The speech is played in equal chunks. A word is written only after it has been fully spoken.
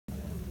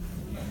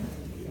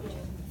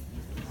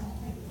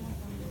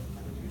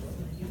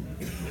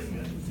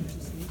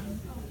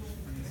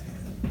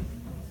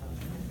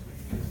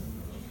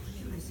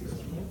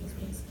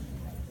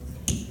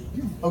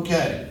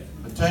Okay,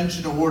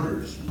 attention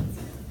orders.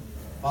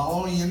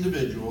 Following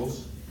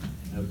individuals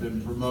have been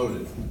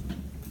promoted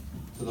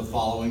to the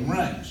following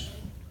ranks: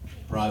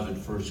 Private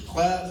First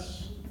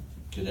Class,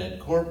 Cadet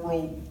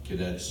Corporal,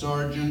 Cadet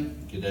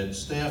Sergeant, Cadet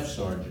Staff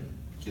Sergeant,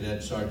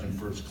 Cadet Sergeant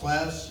First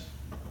Class,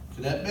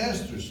 Cadet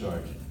Master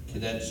Sergeant,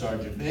 Cadet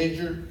Sergeant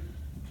Major,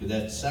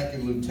 Cadet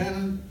Second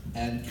Lieutenant,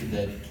 and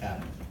Cadet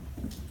Captain.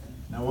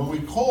 Now when we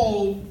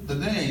call the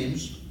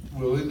names,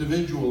 we'll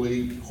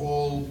individually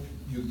call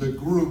the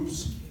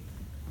groups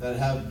that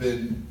have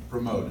been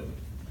promoted.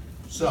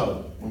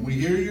 So when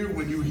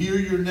you hear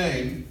your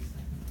name,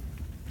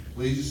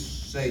 please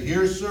say,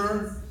 "Here,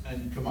 sir,"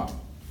 and come up.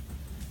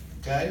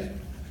 Okay?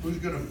 Who's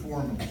going to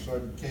form them? So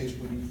in case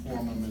when you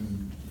form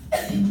them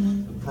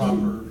in the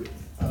proper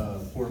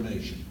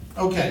formation.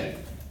 Okay.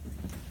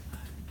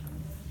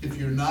 If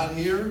you're not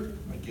here,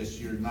 I guess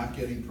you're not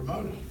getting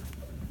promoted.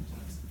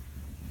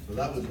 So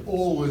that was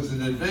always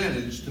an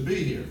advantage to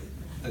be here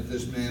at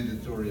this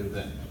mandatory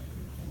event.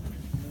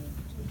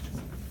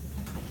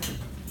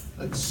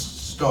 Let's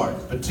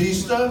start.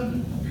 Batista.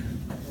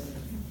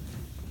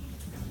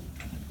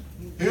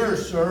 Here,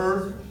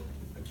 sir.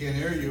 I can't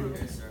hear you.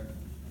 Yes, sir.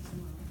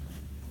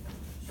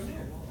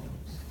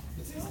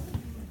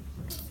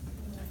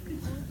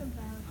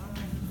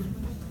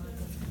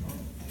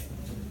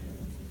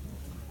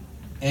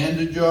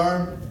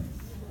 Andujar.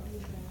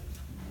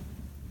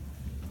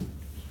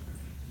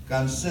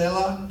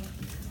 Cancela.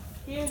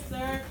 Here,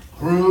 sir.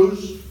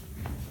 Cruz.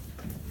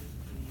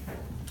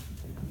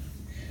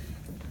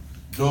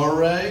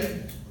 Dore.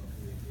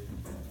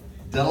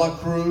 De La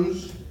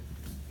Cruz.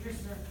 Here,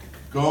 sir.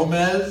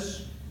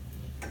 Gomez.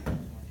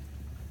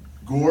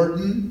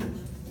 Gordon.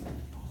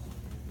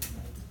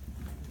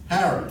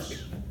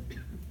 Harris.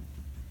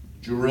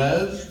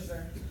 Jerez.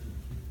 Sir.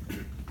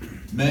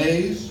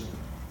 Mays.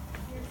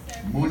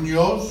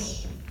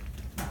 Munoz.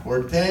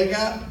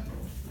 Ortega.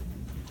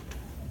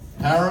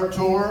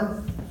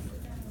 Parator.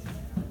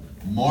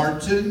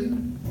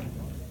 Martin.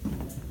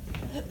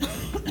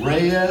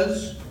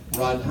 Reyes.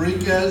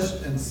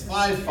 Rodriguez, and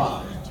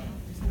Sci-Fi.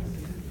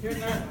 Here,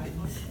 sir.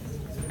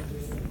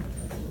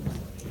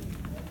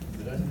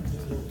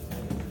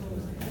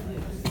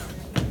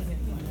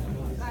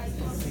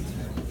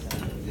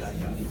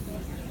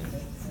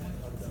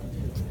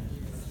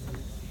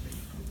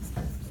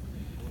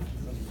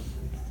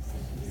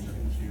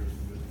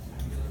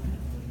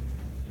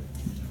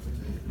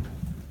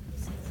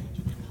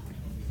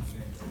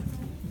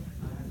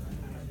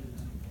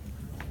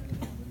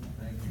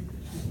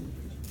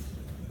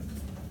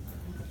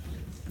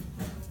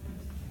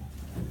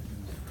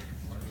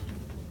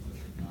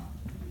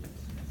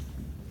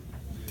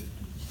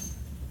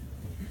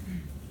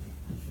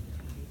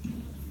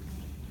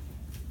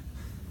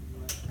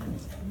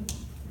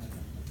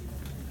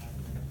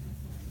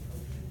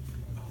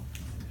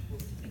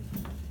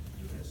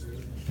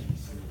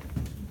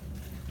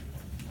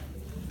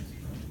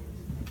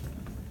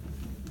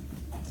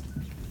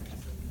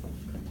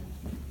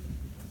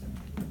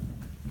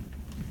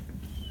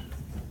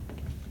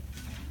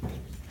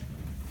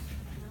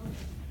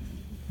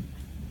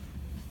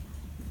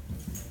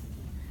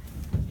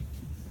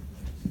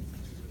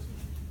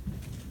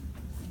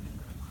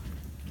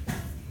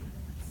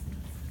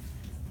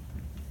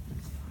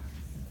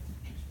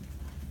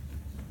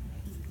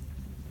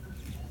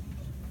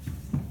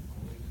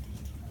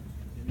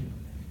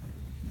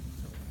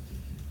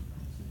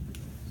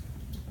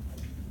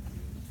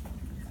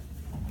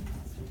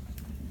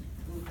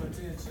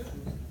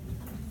 Attention.